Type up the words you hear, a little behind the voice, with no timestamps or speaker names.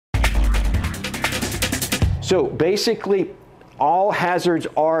So basically, all hazards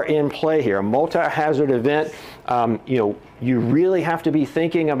are in play here. A multi-hazard event, you really have to be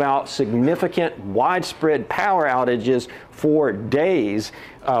thinking about significant widespread power outages for days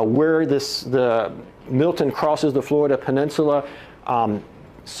where the Milton crosses the Florida Peninsula.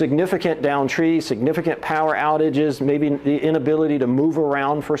 Significant downed trees, significant power outages, maybe the inability to move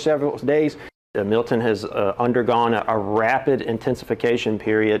around for several days. Milton has undergone a rapid intensification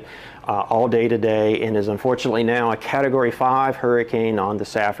period all day today and is unfortunately now a Category 5 hurricane on the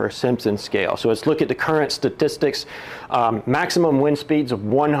Saffir-Simpson scale. So let's look at the current statistics. Maximum wind speeds of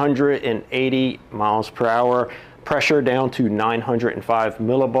 180 miles per hour. Pressure down to 905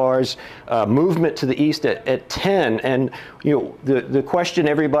 millibars, movement to the east at 10. And the question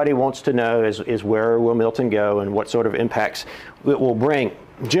everybody wants to know is where will Milton go and what sort of impacts it will bring.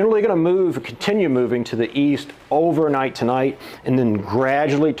 Generally going to continue moving to the east overnight tonight and then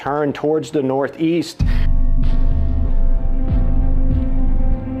gradually turn towards the northeast.